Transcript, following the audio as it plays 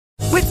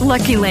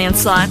Lucky Land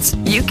Slots,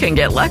 you can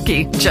get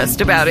lucky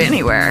just about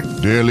anywhere.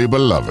 Dearly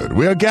beloved,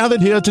 we are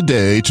gathered here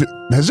today to...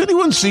 Has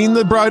anyone seen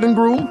the bride and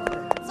groom?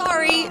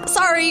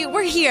 Sorry,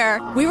 we're here.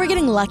 We were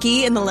getting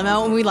lucky in the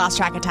limo and we lost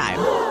track of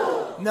time.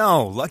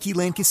 No, Lucky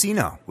Land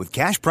Casino, with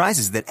cash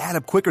prizes that add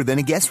up quicker than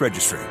a guest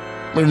registry.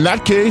 In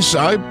that case,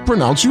 I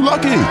pronounce you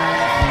lucky.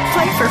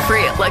 Play for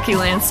free at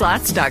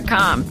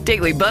LuckyLandSlots.com.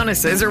 Daily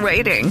bonuses are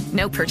waiting.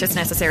 No purchase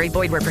necessary.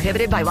 Void where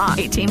prohibited by law.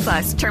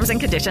 18+. Terms and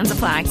conditions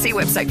apply. See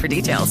website for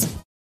details.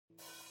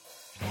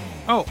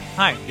 Oh,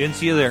 hi. Didn't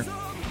see you there.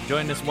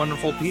 Enjoying this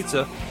wonderful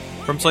pizza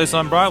from Slice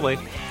on Broadway.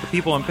 The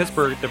people in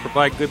Pittsburgh that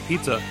provide good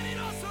pizza.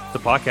 The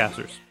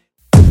podcasters.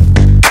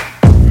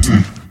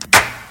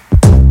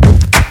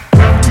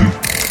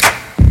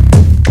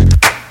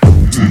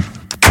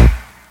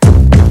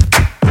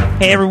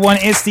 Hey everyone,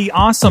 it's the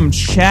Awesome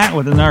Chat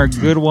with another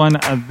good one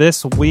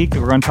this week.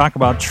 We're going to talk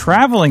about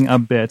traveling a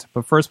bit,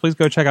 but first please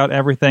go check out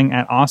everything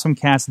at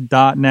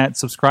awesomecast.net.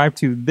 Subscribe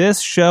to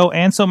this show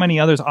and so many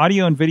others,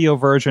 audio and video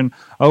version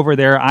over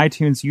there,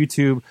 iTunes,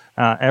 YouTube,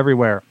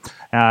 everywhere.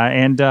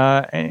 And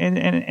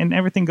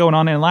everything going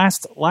on. And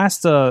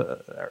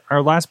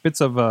our last bits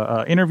of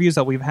interviews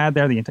that we've had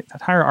there, the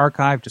entire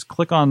archive, just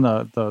click on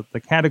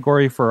the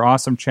category for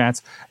Awesome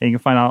Chats, and you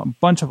can find out a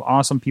bunch of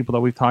awesome people that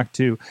we've talked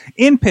to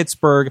in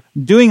Pittsburgh,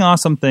 doing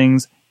awesome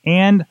things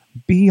and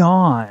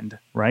beyond,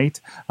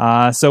 right?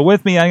 So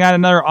with me, I got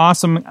another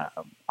awesome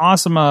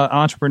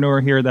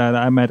entrepreneur here that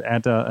I met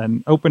at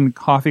an open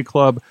coffee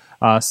club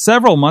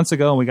several months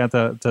ago, and we got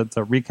to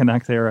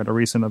reconnect there at a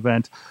recent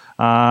event.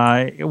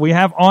 We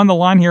have on the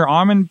line here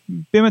Armin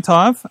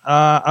Bimitov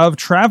of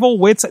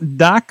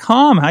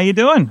TravelWits.com. How you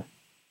doing?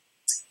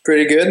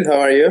 Pretty good. How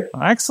are you?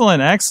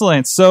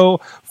 Excellent. So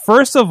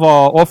first of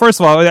all,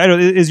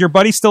 is your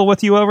buddy still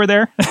with you over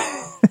there?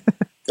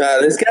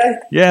 This guy?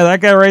 Yeah,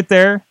 that guy right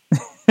there.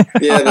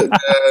 Yeah,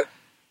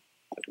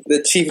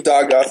 the chief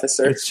dog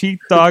officer. The chief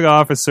dog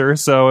officer.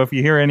 So if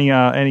you hear any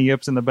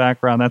yips in the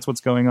background, that's what's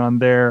going on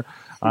there.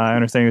 I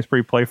understand he was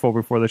pretty playful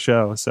before the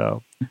show.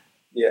 So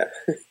yeah.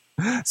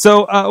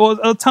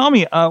 So tell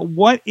me,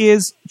 what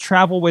is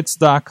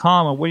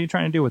TravelWits.com, and what are you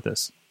trying to do with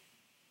this?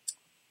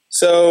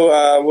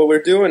 So what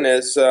we're doing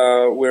is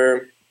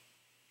we're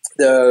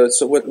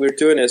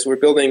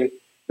building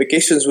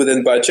vacations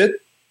within budget.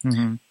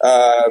 Mm-hmm.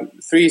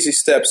 3 easy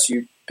steps.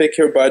 You pick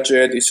your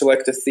budget, you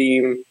select a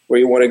theme where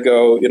you want to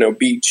go,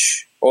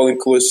 beach,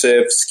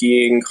 all-inclusive,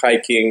 skiing,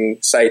 hiking,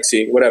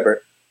 sightseeing,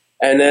 whatever.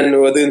 And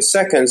then within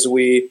seconds,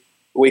 we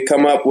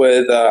come up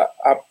with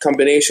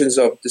combinations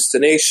of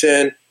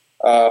destination,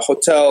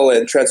 hotel,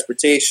 and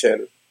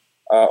transportation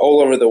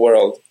all over the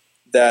world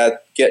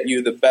that get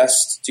you the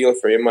best deal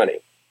for your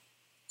money.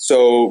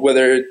 So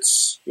whether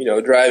it's,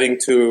 driving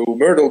to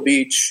Myrtle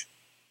Beach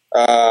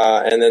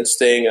and then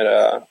staying at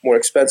a more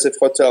expensive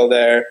hotel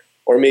there,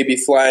 or maybe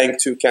flying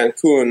to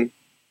Cancun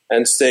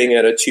and staying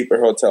at a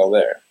cheaper hotel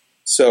there.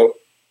 So,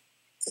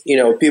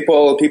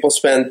 people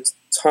spend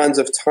tons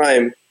of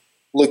time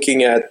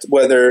looking at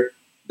whether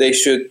they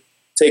should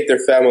take their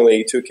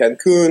family to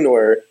Cancun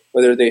or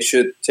whether they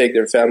should take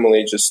their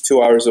family just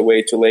 2 hours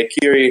away to Lake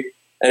Erie.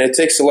 And it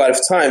takes a lot of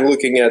time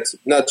looking at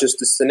not just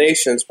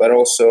destinations, but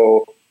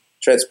also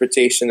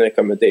transportation and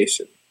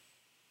accommodation.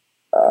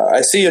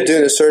 I see you're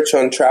doing a search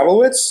on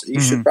TravelWits. You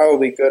should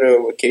probably go to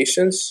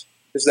locations,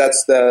 because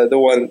that's the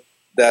one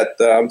that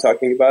I'm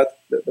talking about,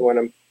 the one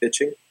I'm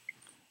pitching.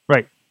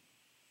 Right.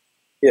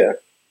 Yeah.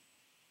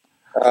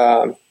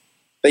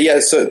 But yeah,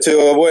 so to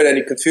avoid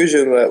any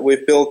confusion,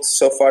 we've built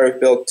 2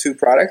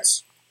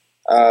 products.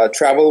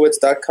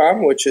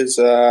 TravelWits.com, which is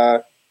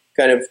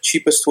kind of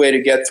cheapest way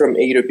to get from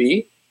A to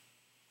B.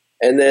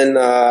 And then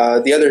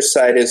the other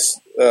side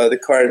is the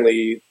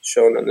currently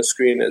shown on the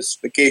screen is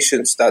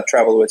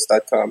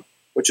vacations.travelwits.com,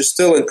 which is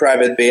still in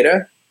private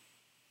beta.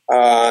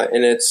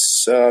 And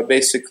it's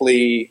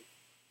basically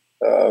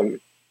the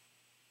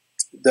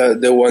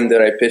one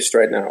that I pitched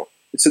right now.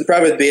 It's in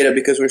private beta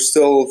because we're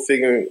still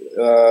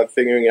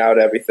figuring out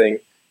everything,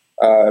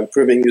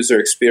 improving user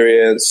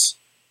experience.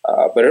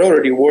 But it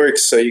already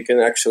works, so you can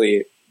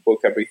actually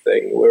book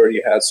everything. We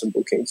already had some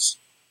bookings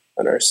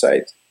on our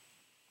site.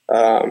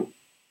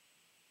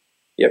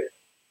 Yep.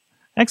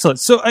 Excellent.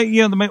 So, I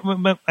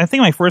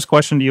think my first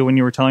question to you when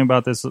you were telling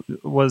about this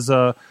was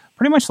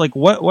pretty much like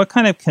what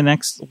kind of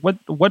connects,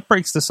 what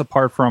breaks this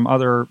apart from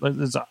other,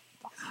 it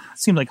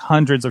seems like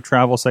hundreds of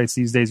travel sites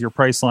these days, your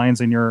price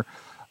lines and your,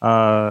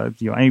 I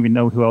don't even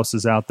know who else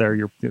is out there. I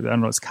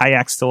don't know, is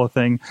kayak still a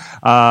thing?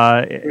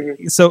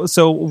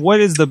 So what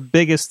is the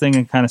biggest thing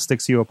that kind of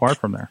sticks you apart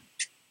from there?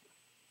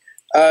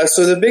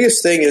 So the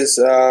biggest thing is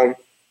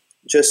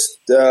just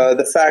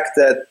the fact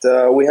that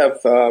we have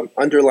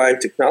underlying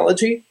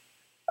technology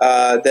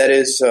that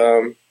is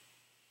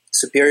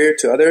superior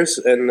to others,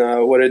 and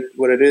what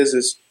it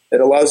is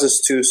it allows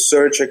us to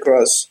search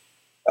across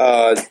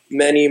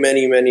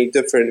many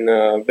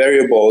different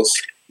variables,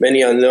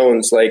 many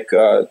unknowns, like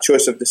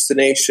choice of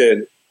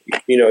destination.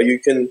 You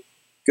can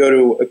go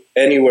to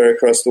anywhere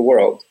across the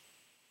world.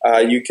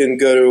 You can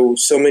go to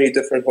so many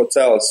different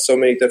hotels, so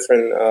many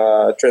different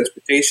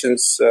transportation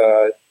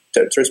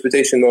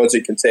modes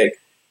you can take,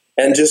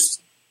 and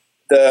just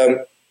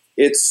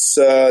its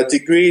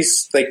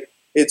degrees, like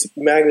its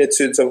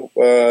magnitudes of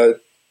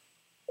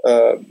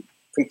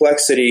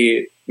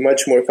complexity,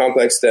 much more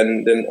complex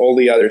than all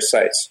the other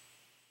sites.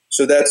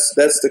 So that's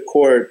the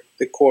core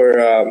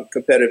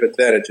competitive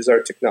advantage is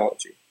our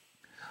technology.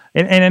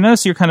 And I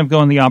notice you're kind of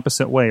going the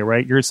opposite way,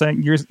 right? You're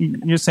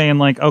saying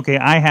like, okay,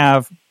 I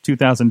have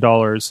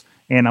 $2,000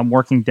 and I'm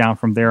working down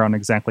from there on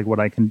exactly what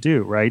I can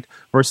do, right?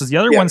 Versus the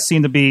other ones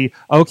seem to be,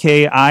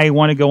 okay, I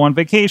want to go on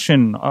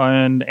vacation,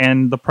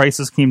 and the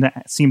prices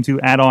seem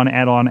to add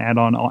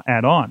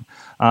on.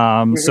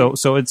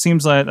 So it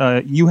seems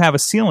that you have a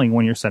ceiling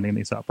when you're setting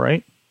these up,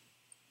 right?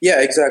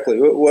 Yeah, exactly.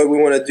 What we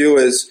want to do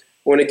is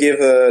we want to give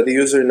the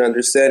user an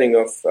understanding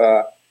of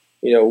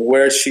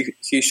where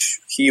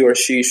he or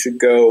she should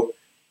go,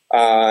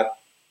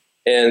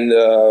 and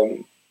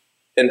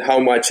how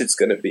much it's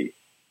going to be,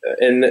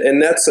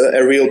 and that's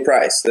a real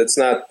price. That's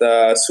not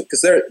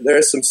because there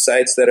are some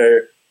sites that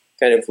are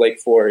kind of like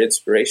for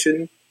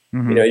inspiration.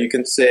 Mm-hmm. You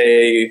can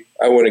say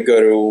I want to go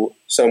to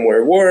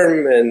somewhere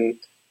warm, and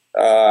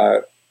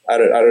I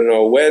don't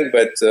know when,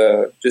 but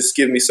just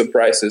give me some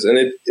prices,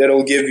 and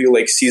it'll give you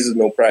like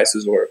seasonal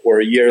prices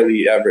or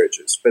yearly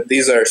averages. But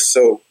these are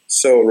so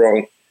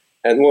wrong.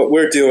 And what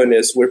we're doing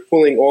is we're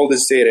pulling all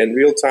this data in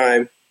real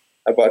time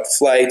about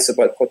flights,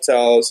 about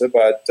hotels,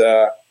 about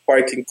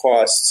parking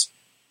costs,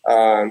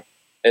 and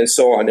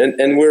so on.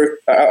 And we're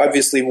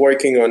obviously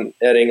working on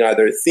adding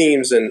other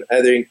themes and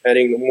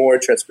adding more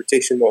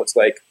transportation modes,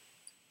 like,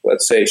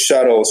 let's say,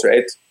 shuttles,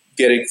 right?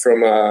 Getting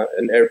from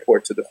an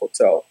airport to the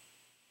hotel.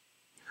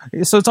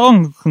 So it's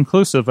all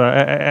conclusive.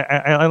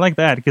 I like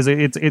that because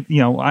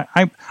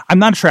I'm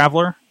not a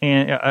traveler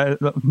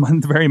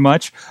and very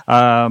much.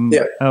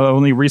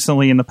 Only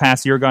recently in the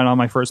past year got on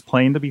my first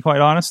plane, to be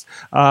quite honest.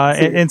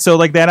 And so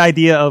like that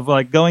idea of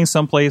like going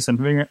someplace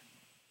and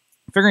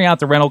figuring out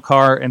the rental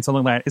car and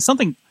something like that is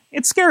something.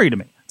 It's scary to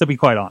me, to be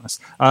quite honest,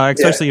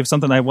 especially if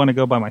something I want to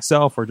go by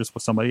myself or just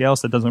with somebody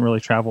else that doesn't really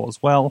travel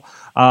as well.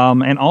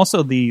 And also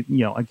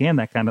again,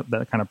 that kind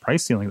of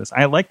price ceiling.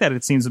 I like that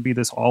it seems to be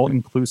this all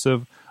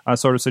inclusive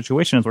sort of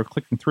situation as we're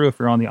clicking through. If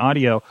you're on the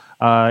audio,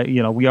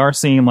 we are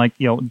seeing like,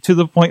 to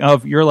the point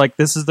of you're like,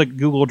 this is the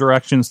Google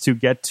directions to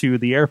get to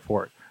the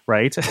airport,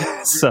 right?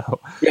 So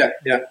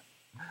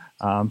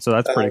so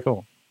that's pretty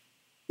cool.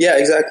 Yeah,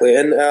 exactly.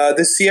 And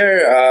this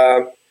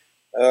year,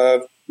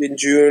 in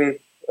June,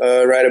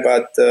 right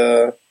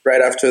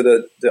after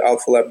the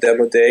Alpha Lab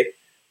demo day,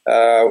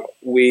 I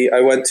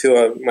went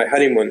to my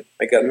honeymoon.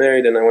 I got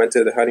married and I went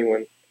to the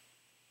honeymoon,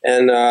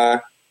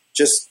 and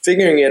just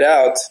figuring it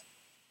out.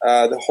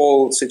 The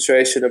whole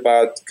situation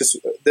because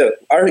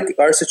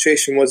our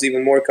situation was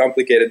even more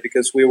complicated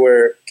because we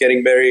were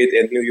getting married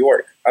in New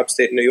York,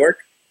 upstate New York.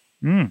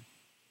 Mm.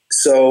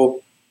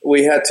 So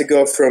we had to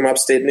go from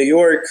upstate New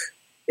York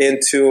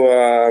into.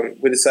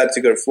 We decided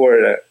to go to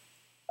Florida.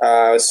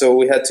 So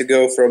we had to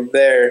go from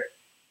there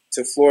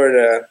to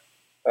Florida.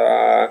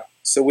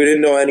 So we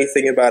didn't know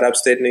anything about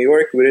upstate New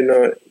York. We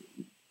didn't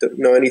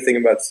know anything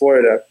about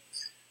Florida.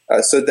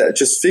 So that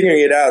just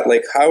figuring it out,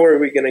 like how are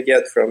we going to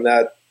get from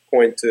that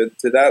point to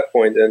that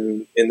point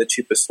and in the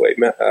cheapest way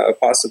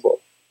possible.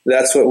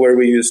 That's where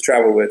we use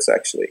TravelWits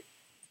actually.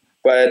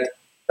 But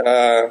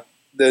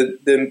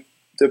the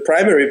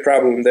primary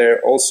problem there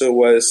also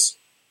was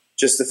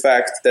just the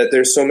fact that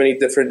there's so many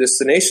different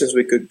destinations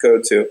we could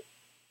go to.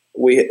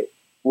 We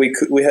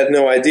had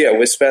no idea.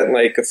 We spent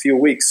like a few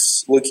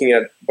weeks looking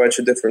at a bunch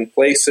of different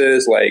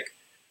places, like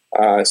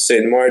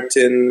St.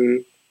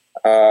 Martin,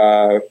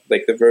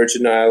 like the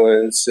Virgin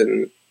Islands,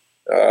 and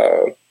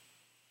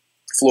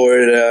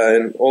Florida,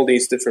 and all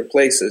these different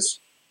places.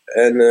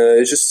 And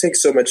it just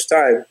takes so much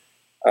time.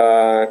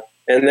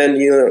 And then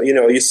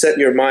you set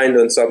your mind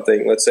on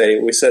something. Let's say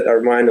we set our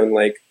mind on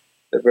like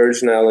the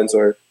Virgin Islands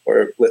or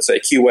let's say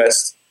Key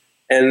West,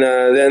 and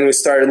then we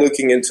started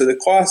looking into the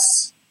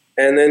costs.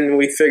 And then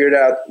we figured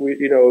out,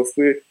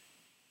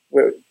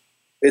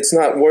 it's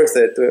not worth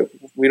it.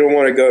 We don't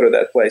want to go to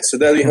that place. So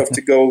then you have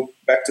to go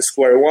back to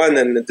square one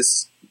and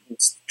just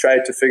try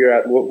to figure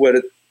out where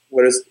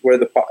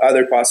the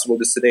other possible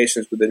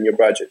destinations within your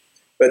budget.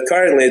 But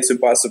currently, it's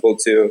impossible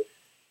to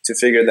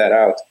figure that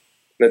out.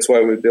 That's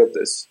why we built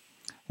this.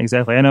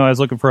 Exactly. I know I was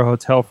looking for a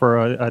hotel for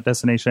a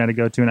destination I had to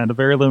go to and I had a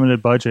very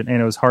limited budget,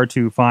 and it was hard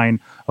to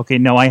find, okay,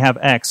 no, I have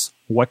X.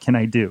 What can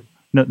I do?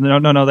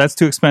 No, that's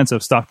too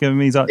expensive. Stop giving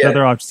me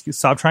other options.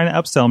 Stop trying to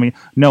upsell me.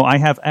 No, I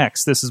have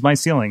X. This is my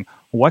ceiling.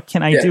 What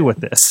can I do with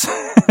this?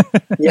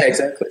 Yeah,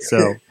 exactly.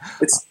 So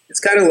it's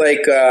kind of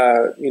like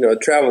a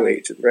travel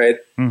agent, right?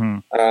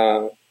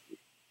 Mm-hmm.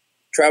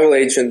 Travel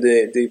agent.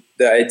 The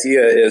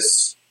idea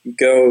is you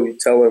go, you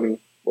tell them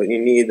what you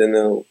need, and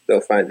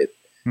they'll find it.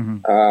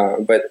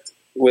 Mm-hmm. But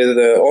with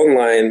the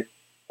online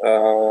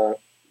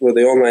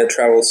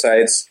travel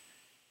sites,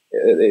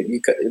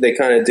 they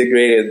kind of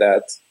degraded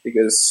that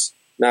because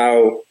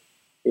now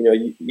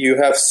you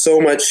have so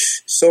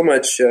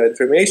much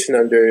information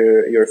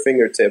under your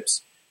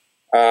fingertips.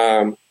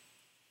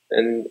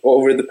 And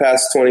over the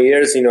past 20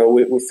 years,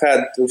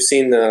 we've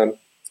seen the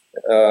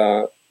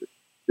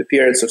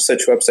appearance of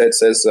such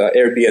websites as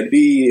Airbnb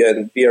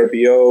and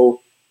VRBO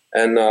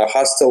and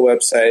hostel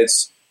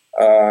websites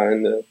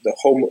and the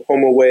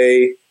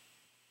HomeAway.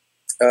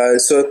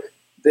 So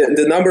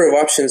the number of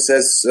options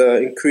has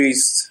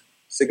increased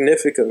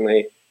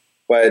significantly,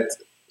 but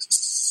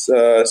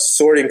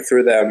sorting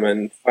through them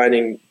and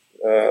finding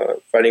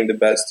the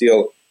best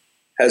deal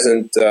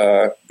hasn't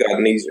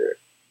gotten easier.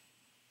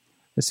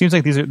 It seems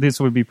like these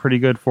would be pretty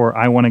good for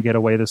I want to get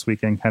away this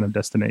weekend kind of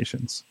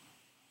destinations.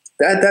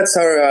 That's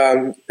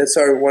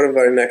our one of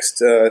our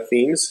next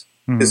themes.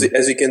 Mm-hmm.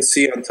 As you can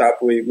see on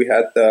top, we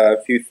had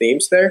a few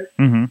themes there.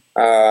 Mm-hmm.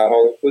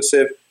 All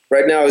inclusive.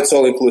 Right now, it's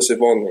all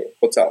inclusive only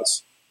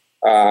hotels.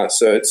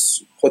 So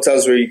it's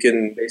hotels where you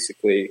can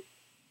basically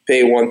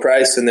pay one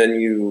price and then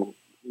you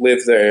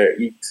live there,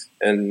 eat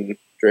and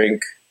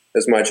drink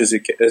as much as you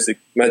can.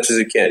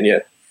 Yeah.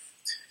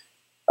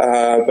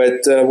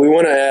 But we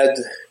want to add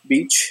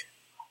beach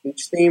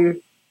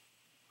theme.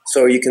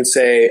 So you can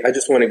say, I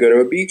just want to go to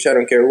a beach. I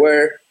don't care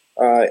where.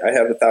 I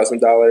have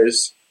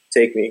 $1,000.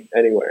 Take me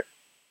anywhere.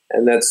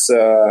 And that's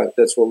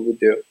what we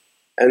do.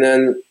 And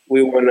then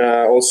we want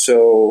to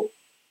also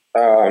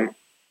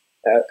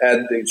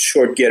add the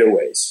short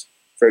getaways.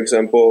 For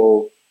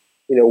example,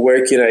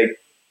 where can I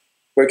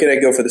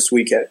go for this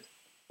weekend?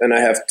 And I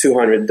have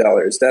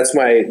 $200. That's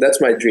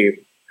my dream.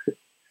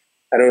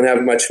 I don't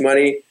have much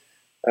money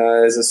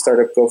as a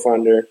startup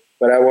co-founder,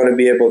 but I want to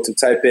be able to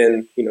type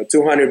in,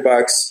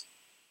 $200.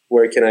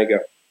 Where can I go?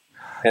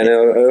 And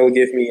it'll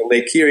give me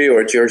Lake Erie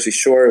or Jersey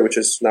Shore, which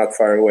is not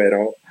far away at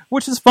all.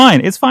 Which is fine.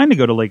 It's fine to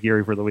go to Lake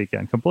Erie for the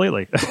weekend,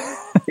 completely.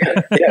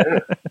 yeah,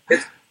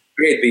 it's a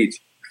great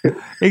beach.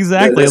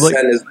 Exactly. The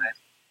sun is nice.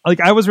 Like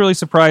I was really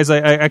surprised.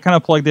 I kind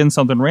of plugged in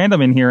something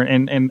random in here,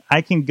 and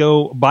I can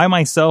go by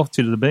myself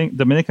to the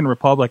Dominican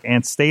Republic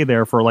and stay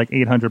there for like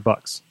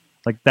 $800.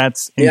 Like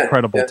that's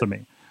incredible to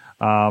me.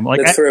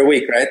 That's for a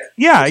week, right?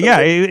 Yeah.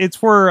 It's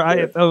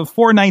for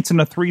 4 nights in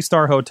a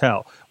 3-star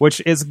hotel,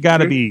 which is got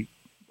to be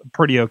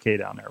pretty okay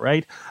down there,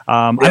 right?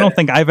 I don't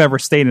think I've ever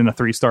stayed in a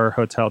 3-star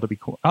hotel to be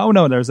cool. Oh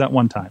no, there's that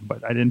one time,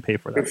 but I didn't pay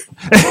for that.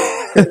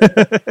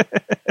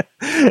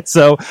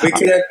 So we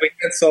can't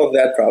solve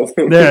that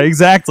problem. Yeah,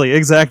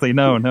 exactly.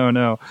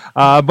 No.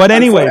 But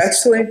anyways,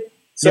 actually,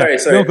 sorry.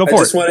 No, go for it.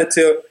 I just wanted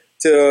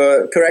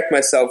to correct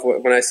myself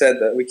when I said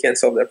that we can't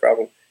solve that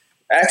problem.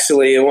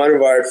 Actually, one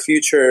of our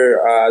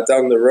future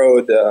down the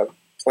road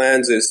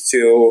plans is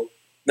to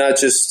not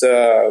just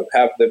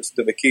have the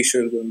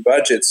vacations within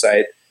budget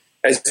site.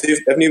 As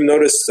you've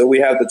noticed, we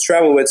have the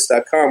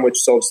TravelWits.com, which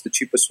solves the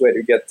cheapest way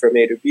to get from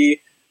A to B,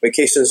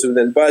 vacations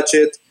within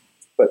budget.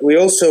 But we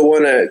also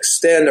want to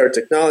extend our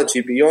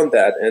technology beyond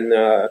that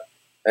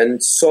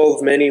and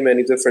solve many,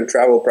 many different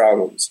travel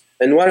problems.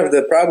 And one of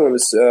the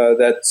problems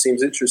that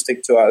seems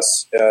interesting to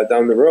us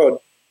down the road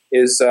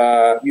is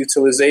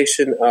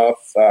utilization of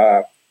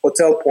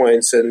hotel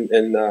points and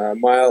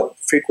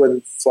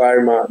frequent flyer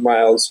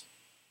miles,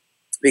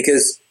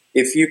 because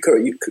if you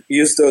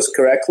use those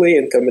correctly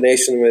in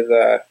combination with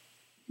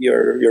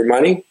your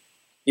money,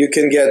 you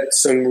can get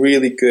some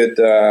really good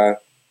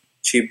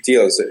cheap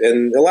deals.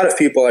 And a lot of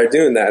people are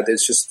doing that.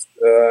 It's just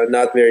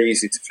not very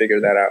easy to figure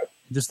that out.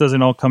 It just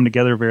doesn't all come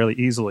together very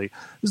easily.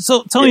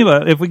 So tell me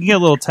about, if we can get a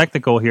little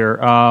technical here,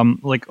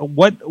 like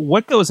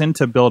what goes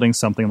into building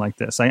something like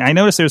this? I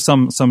noticed there's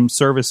some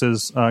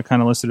services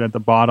kind of listed at the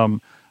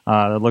bottom.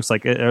 It looks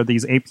like, are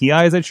these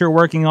APIs that you're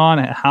working on?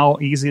 How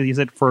easy is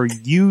it for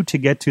you to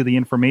get to the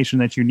information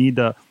that you need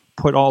to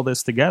put all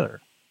this together?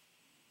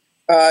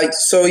 We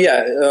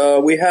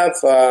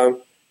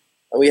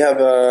have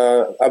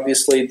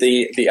obviously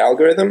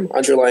the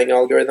underlying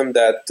algorithm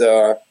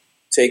that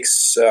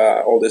takes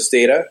all this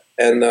data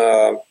and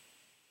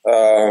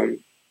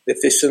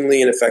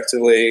efficiently and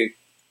effectively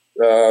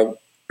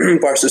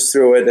parses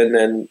through it and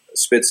then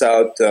spits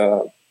out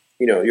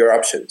your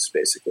options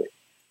basically.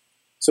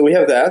 So we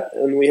have that,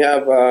 and we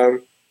have a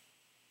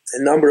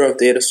number of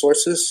data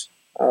sources,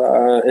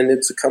 and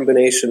it's a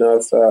combination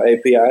of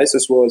APIs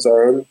as well as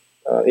our own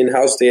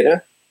in-house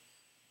data.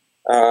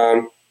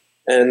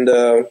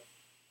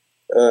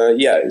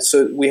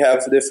 So we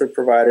have different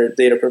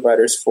data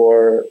providers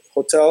for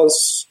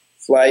hotels,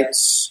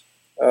 flights,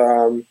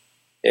 what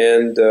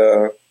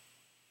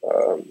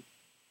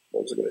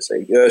was I going to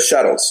say?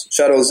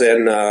 Shuttles,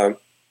 and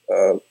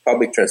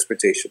public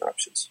transportation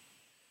options.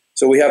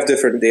 So we have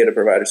different data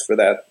providers for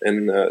that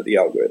and the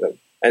algorithm.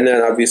 And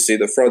then obviously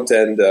the front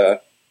end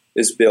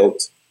is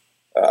built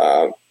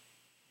kind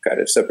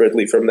of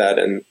separately from that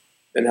and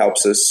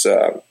helps us.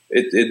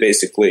 It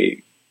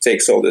basically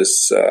takes all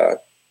this,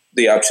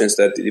 the options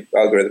that the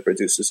algorithm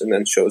produces and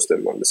then shows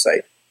them on the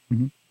site.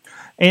 Mm-hmm.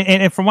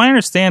 And from what I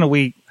understand,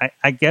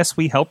 I guess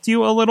we helped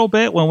you a little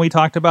bit when we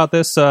talked about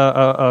this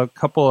a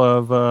couple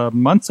of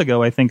months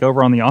ago, I think,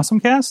 over on the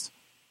AwesomeCast.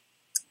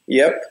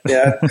 Yep.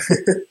 Yeah.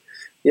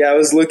 Yeah, I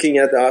was looking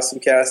at the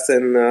AwesomeCast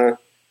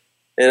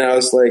And I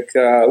was like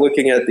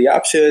looking at the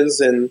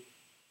options, and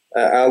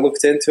I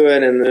looked into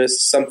it, and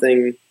there's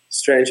something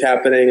strange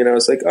happening, and I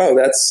was like, oh,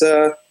 that's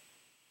a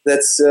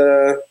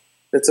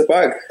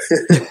bug.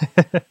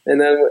 And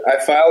then I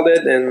filed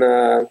it, and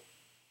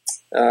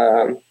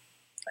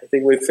I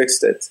think we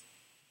fixed it.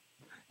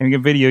 In the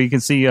video, you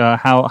can see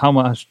how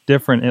much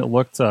different it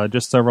looked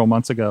just several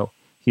months ago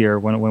here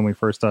when we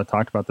first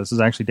talked about this. This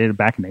is actually dated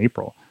back in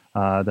April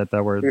that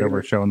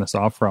we're showing this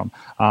off from.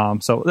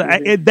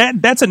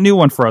 That's a new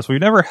one for us. We've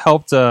never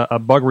helped a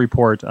bug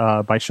report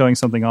by showing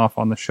something off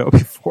on the show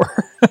before.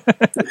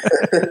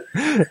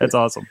 That's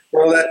awesome.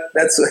 Well,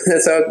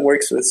 that's how it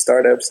works with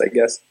startups, I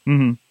guess.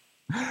 Mm-hmm.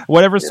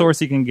 Whatever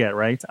source you can get,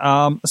 right?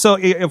 So,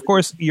 of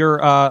course, you're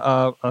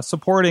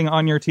supporting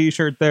on your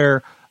T-shirt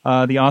there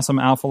the awesome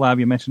Alpha Lab.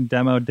 You mentioned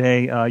Demo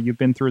Day. You've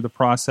been through the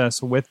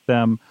process with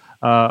them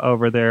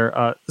over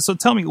there. So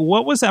tell me,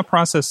 what was that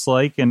process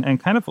like, and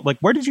kind of like,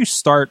 where did you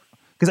start?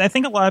 Because I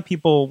think a lot of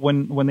people,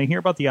 when they hear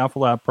about the Alpha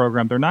Lab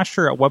program, they're not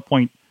sure at what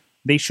point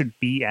they should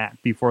be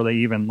at before they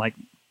even like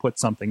put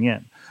something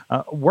in.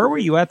 Where were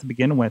you at to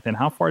begin with, and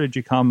how far did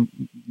you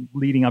come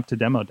leading up to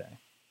Demo Day?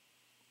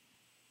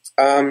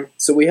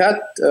 So we had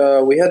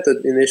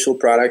the initial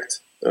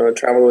product,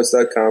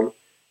 TravelWits.com,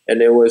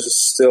 and it was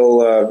still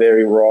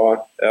very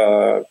raw,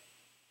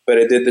 but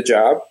it did the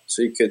job,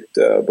 so you could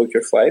book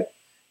your flight.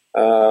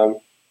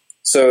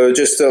 So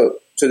just to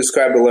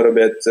describe a little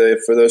bit,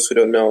 for those who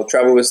don't know,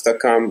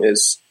 TravelWits.com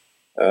is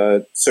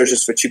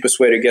searches for cheapest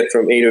way to get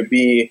from A to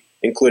B,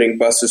 including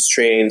buses,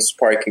 trains,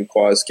 parking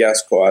costs,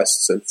 gas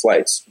costs, and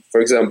flights. For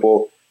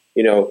example,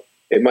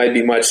 it might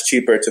be much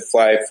cheaper to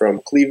fly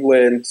from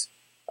Cleveland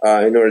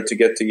in order to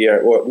get to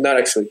well, not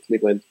actually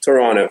Cleveland,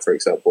 Toronto, for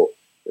example.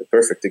 A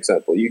perfect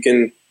example. You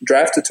can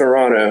drive to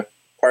Toronto,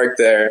 park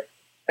there,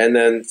 and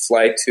then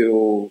fly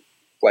to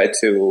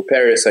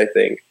Paris, I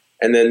think,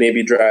 and then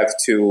maybe drive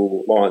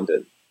to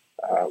London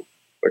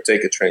or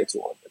take a train to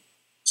London.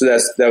 So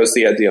that was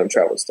the idea on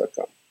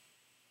Travels.com.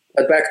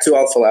 But back to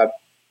Alpha Lab,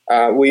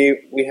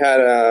 we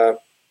had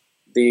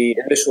the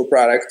initial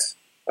product,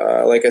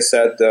 like I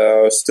said,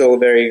 still a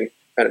very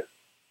kind of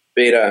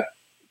beta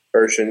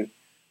version.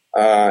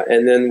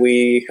 And then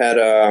we had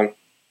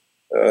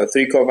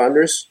 3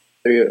 co-founders,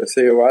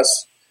 three of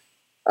us,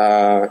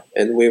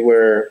 and we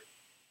were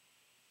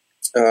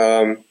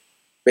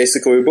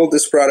basically we built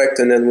this product,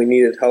 and then we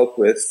needed help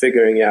with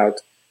figuring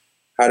out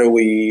how do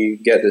we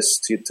get this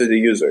to the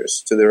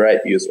users, to the right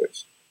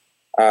users.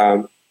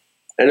 And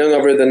then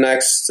over the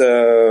next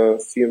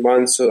few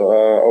months,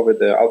 over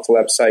the Alpha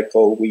Lab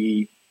cycle,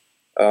 we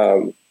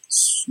kind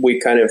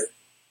of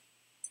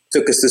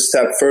took us a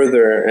step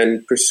further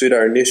and pursued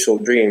our initial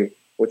dream,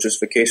 which is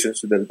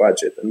vacations within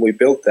budget. And we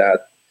built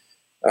that,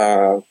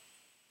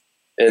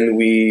 and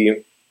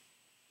we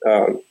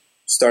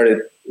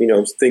started,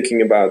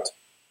 thinking about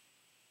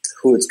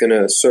who it's going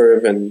to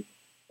serve and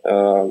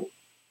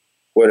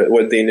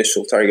what the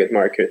initial target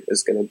market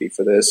is going to be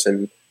for this,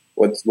 and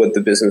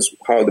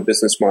how the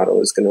business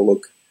model is going to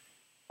look.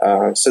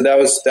 So that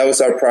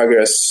was our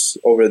progress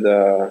over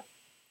the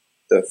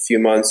few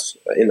months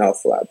in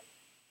Alpha Lab.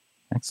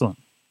 Excellent.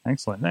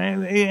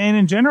 And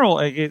in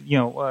general,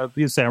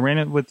 you say I ran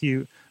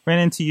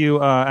into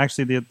you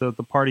actually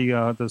the party,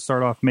 the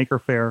Start Off Maker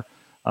Fair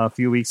a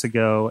few weeks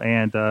ago,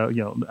 and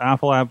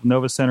Alpha Lab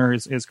Nova Center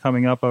is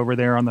coming up over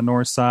there on the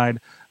north side.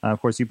 Of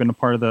course, you've been a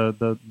part of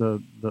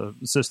the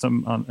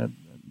system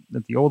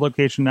at the old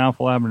location,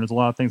 Alpha Lab, and there's a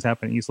lot of things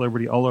happening in East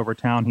Liberty, all over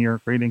town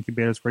here. Great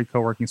incubators, great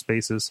co-working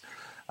spaces.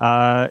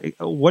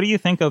 What do you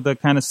think of the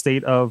kind of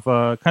state of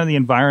kind of the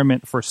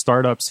environment for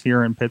startups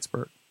here in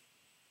Pittsburgh?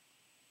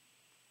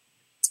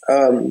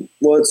 Well,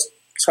 it's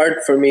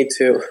hard for me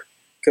to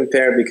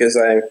compare because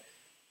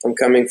I'm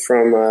coming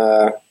from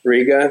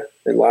Riga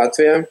in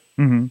Latvia,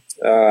 mm-hmm.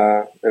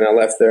 And I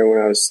left there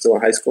when I was still a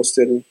high school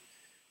student.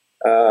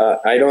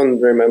 I don't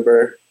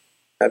remember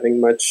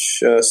having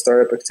much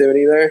startup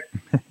activity there,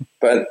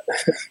 but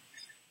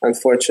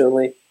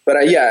unfortunately. But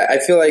I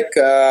feel like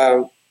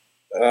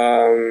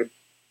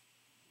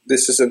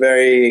this is a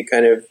very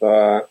kind of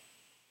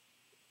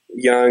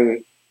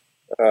young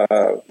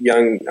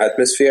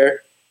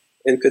atmosphere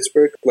in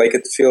Pittsburgh. Like,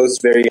 it feels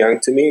very young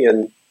to me,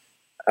 and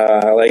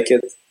I like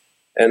it.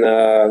 And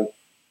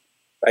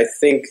I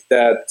think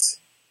that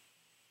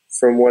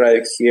from what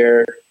I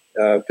hear,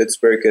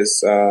 Pittsburgh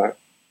is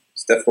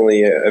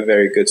definitely a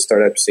very good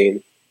startup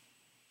scene.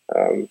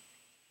 And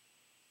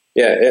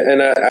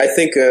I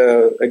think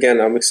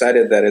again, I'm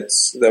excited that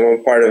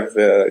I'm part of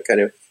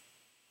kind of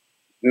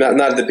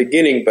not the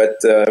beginning,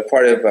 but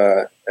part of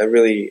a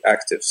really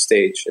active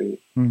stage in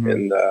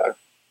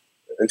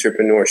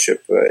entrepreneurship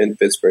in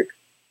Pittsburgh.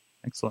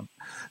 Excellent.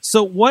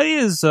 So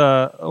what's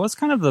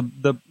kind of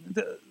the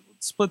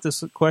split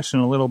this question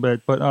a little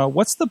bit, but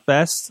what's the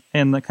best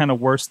and the kind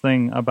of worst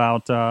thing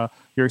about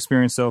your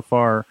experience so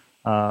far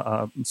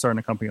starting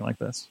a company like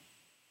this?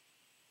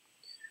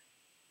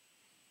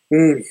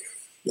 The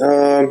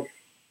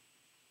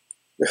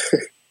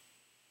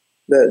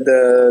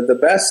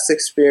best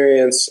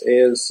experience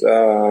is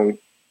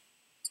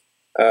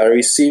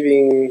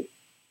receiving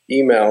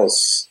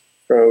emails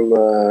from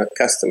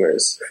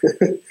customers.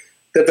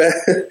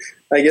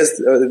 I guess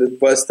the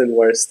best and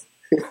worst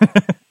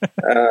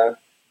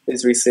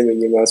is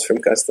receiving emails from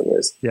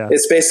customers. Yeah.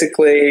 It's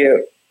basically,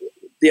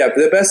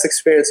 the best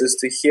experience is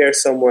to hear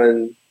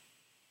someone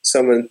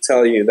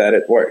tell you that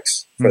it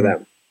works for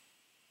them,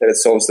 that it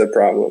solves their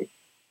problem.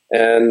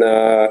 And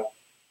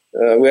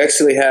we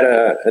actually had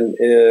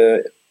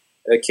a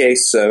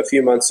case a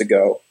few months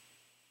ago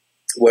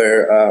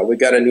where we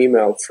got an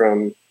email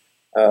from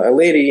a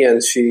lady,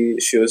 and she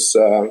was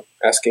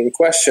asking a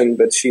question,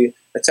 but she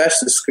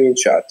attached a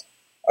screenshot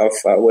of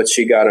what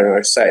she got on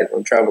our site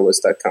on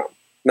TravelWits.com.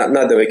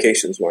 Not the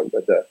vacations one,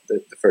 but the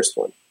first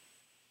one.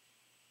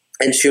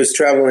 And she was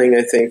traveling,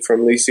 I think,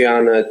 from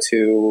Louisiana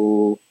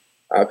to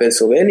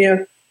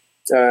Pennsylvania,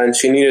 and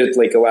she needed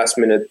like a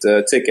last-minute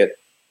ticket.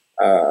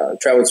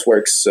 TravelWits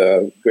works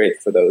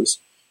great for those.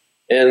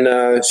 And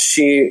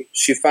she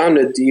found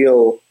a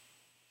deal,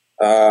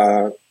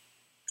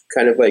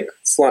 kind of like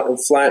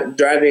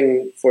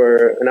driving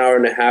for an hour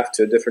and a half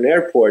to a different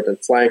airport and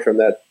flying from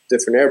that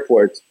different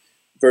airport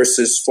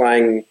versus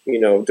flying,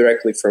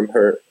 directly from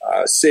her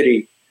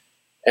city.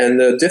 And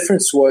the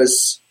difference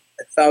was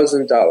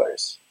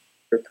 $1,000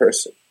 per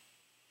person.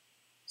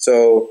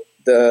 So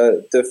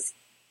the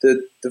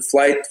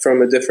flight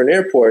from a different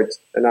airport,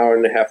 an hour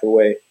and a half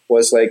away,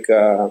 was like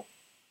I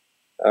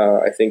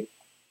think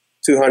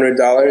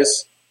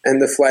 $200,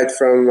 and the flight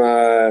from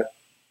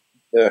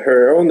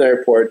her own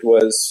airport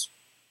was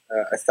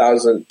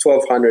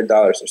 $1,200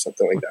 or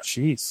something like that.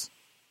 Jeez.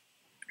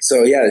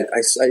 So yeah,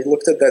 I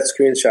looked at that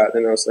screenshot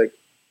and I was like,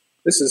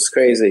 this is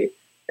crazy.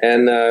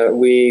 And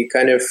we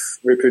kind of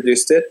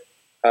reproduced it,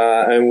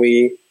 and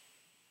we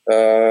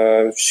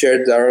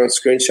shared our own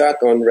screenshot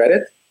on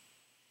Reddit,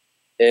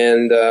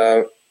 and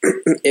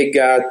it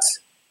got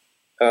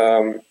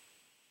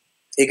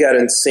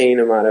insane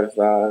amount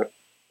of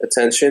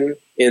attention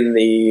in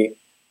the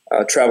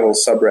travel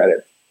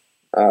subreddit.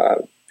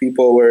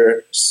 People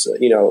were,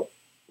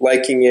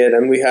 liking it,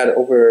 and we had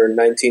over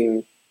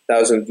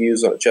 19,000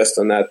 views just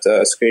on that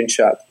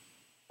screenshot,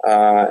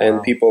 and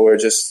Wow. people were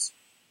just,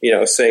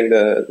 saying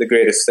the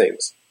greatest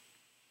things.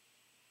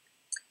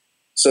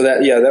 So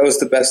that was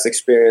the best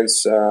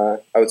experience, I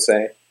would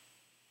say.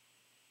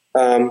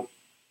 And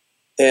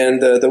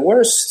the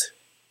worst,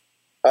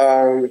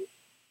 I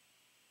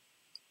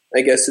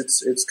guess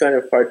it's kind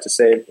of hard to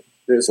say.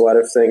 There's a lot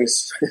of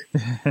things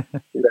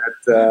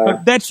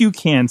that you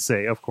can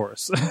say, of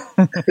course.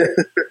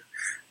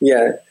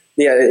 Yeah.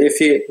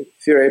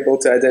 If you're able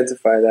to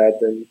identify that,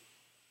 then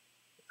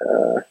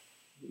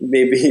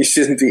maybe you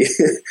shouldn't be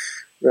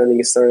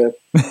running a startup.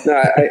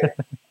 No,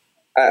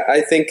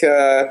 I think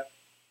the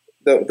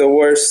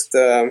worst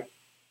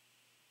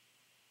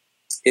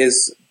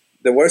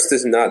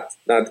is not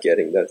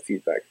getting that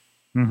feedback.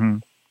 Mm-hmm.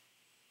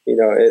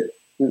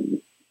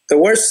 The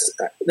worst.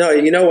 No,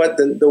 you know what?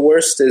 The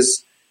worst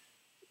is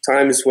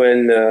times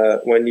when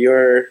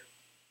you're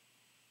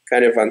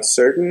kind of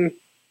uncertain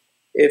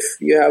if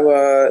you have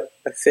a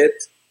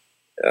fit.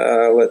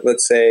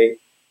 Let's say,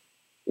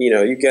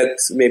 you get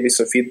maybe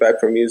some feedback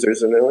from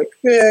users, and they're like,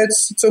 "Yeah,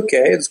 it's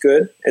okay, it's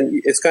good,"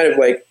 and it's kind of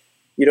like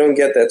you don't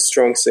get that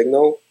strong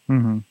signal.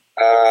 Mm-hmm.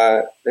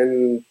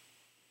 And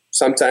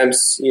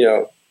sometimes,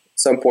 at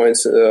some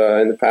points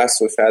in the past,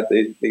 we've had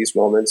these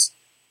moments.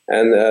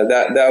 And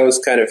that was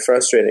kind of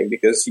frustrating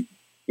because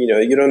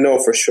you don't know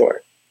for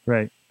sure,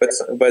 right? But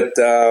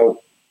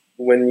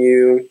when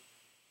the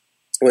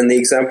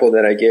example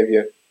that I gave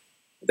you,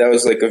 that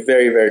was like a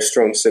very, very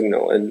strong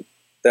signal, and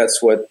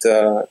that's what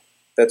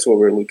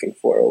we're looking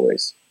for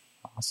always.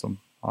 Awesome.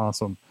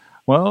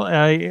 Well,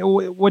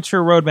 what's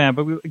your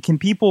roadmap? Can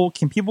people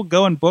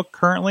go and book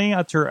currently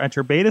at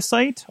your beta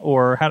site,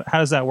 or how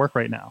does that work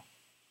right now?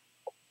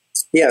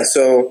 Yeah,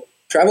 so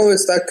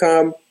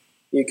TravelWits.com.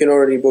 You can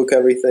already book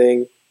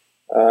everything,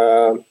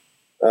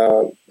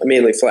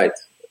 mainly flight.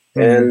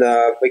 Mm-hmm. And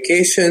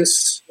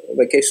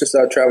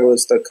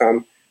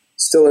vacations.travelwits.com,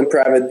 still in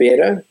private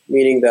beta,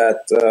 meaning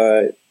that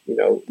the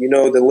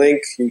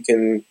link, you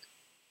can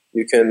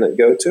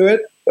go to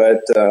it,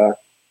 but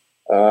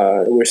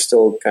we're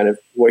still kind of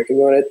working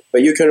on it.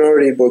 But you can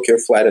already book your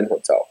flight and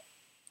hotel.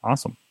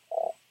 Awesome.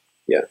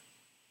 Yeah.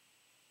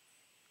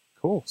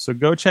 Cool. So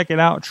go check it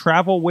out,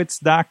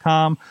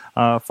 TravelWits.com.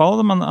 Follow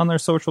them on their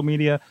social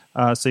media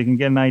so you can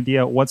get an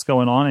idea of what's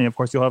going on. And, of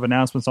course, you'll have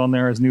announcements on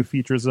there as new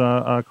features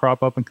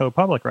crop up and go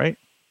public, right?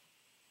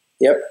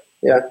 Yep.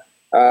 Yeah.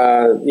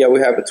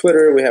 We have a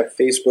Twitter. We have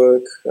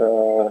Facebook.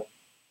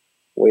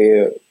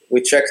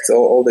 We checked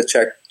all the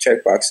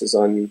check boxes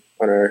on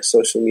our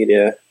social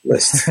media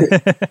list.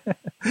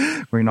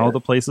 We're in all the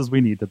places we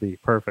need to be.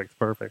 Perfect.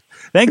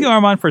 Thank you,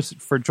 Armand,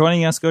 for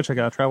joining us. Go check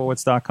out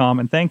TravelWits.com.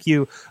 And thank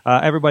you,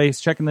 everybody who's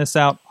checking this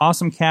out.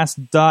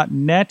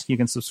 Awesomecast.net. You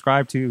can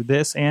subscribe to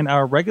this and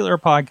our regular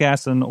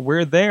podcast, and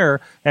we're there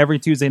every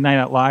Tuesday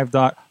night at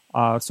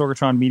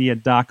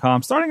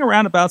live.sorgatronmedia.com, starting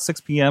around about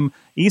 6 p.m.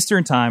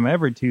 Eastern Time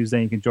every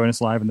Tuesday. You can join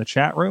us live in the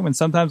chat room, and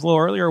sometimes a little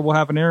earlier we'll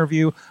have an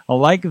interview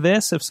like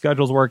this if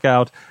schedules work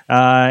out,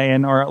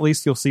 or at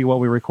least you'll see what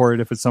we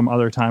recorded if it's some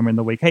other time in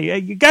the week. Hey,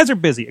 you guys are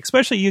busy,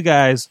 especially you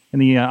guys in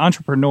the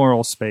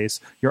entrepreneurial space.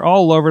 You're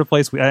all over the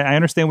place. I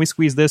understand we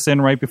squeezed this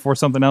in right before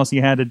something else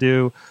you had to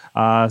do,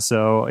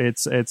 so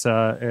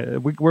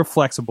we're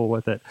flexible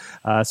with it.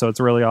 So it's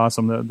really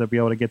awesome to be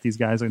able to get these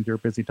guys into your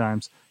busy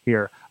times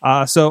here.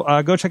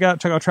 So go check out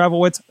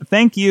TravelWits.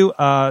 Thank you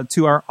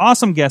to our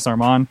awesome guest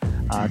Armand,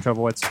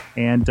 TravelWits,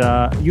 and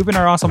you've been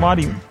our awesome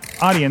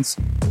audience.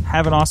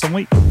 Have an awesome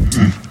week.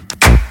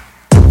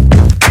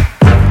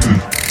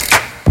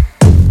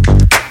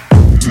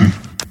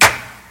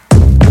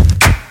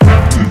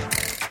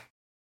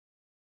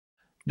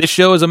 This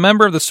show is a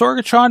member of the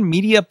Sorgatron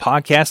Media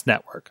Podcast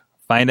Network.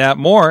 Find out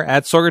more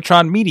at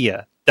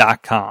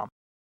sorgatronmedia.com.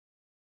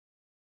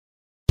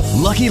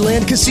 Lucky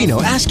Land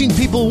Casino, asking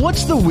people,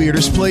 what's the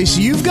weirdest place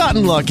you've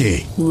gotten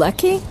lucky?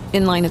 Lucky?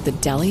 In line at the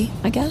deli,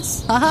 I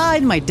guess? Aha,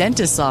 in my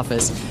dentist's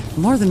office.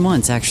 More than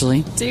once,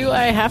 actually. Do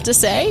I have to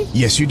say?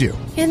 Yes, you do.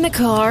 In the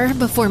car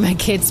before my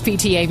kids'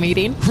 PTA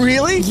meeting.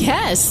 Really?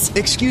 Yes.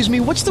 Excuse me,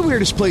 what's the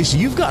weirdest place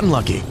you've gotten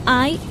lucky?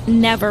 I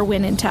never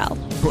win and tell.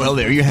 Well,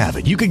 there you have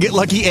it. You can get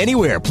lucky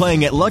anywhere,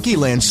 playing at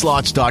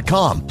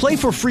LuckyLandSlots.com. Play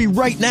for free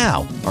right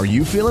now. Are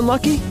you feeling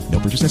lucky? No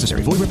purchase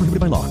necessary. Void where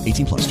prohibited by law.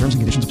 18+. Terms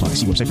and conditions apply.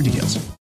 See website for details.